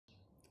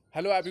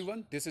Hello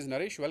everyone, this is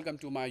Naresh. Welcome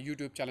to my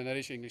YouTube channel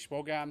Naresh English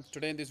program.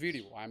 Today in this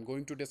video, I am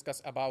going to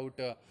discuss about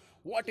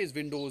what is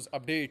Windows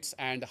updates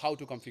and how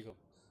to configure.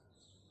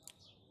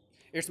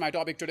 It's my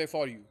topic today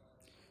for you.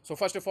 So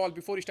first of all,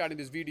 before starting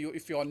this video,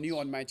 if you are new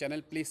on my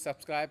channel, please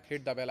subscribe,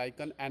 hit the bell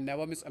icon and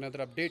never miss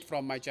another update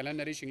from my channel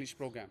Naresh English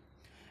program.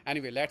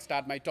 Anyway, let's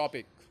start my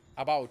topic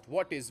about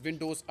what is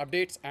Windows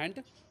updates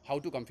and how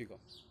to configure.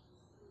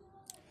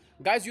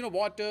 Guys, you know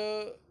what?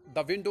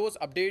 The Windows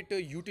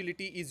Update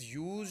utility is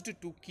used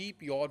to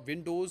keep your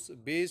Windows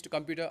based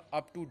computer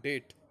up to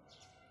date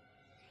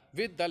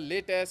with the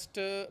latest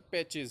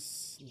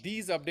patches.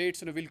 These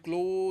updates will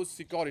close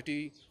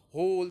security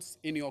holes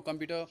in your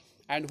computer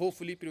and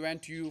hopefully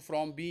prevent you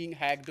from being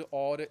hacked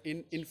or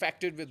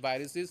infected with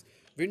viruses.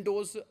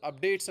 Windows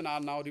updates are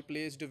now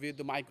replaced with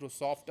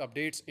Microsoft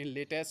updates in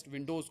latest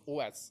Windows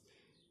OS.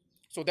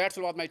 So that's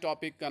all about my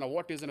topic and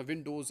what is in a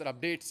Windows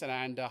updates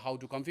and how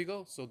to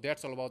configure. So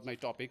that's all about my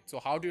topic. So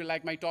how do you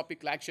like my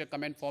topic? Like, share,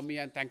 comment for me,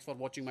 and thanks for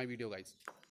watching my video, guys.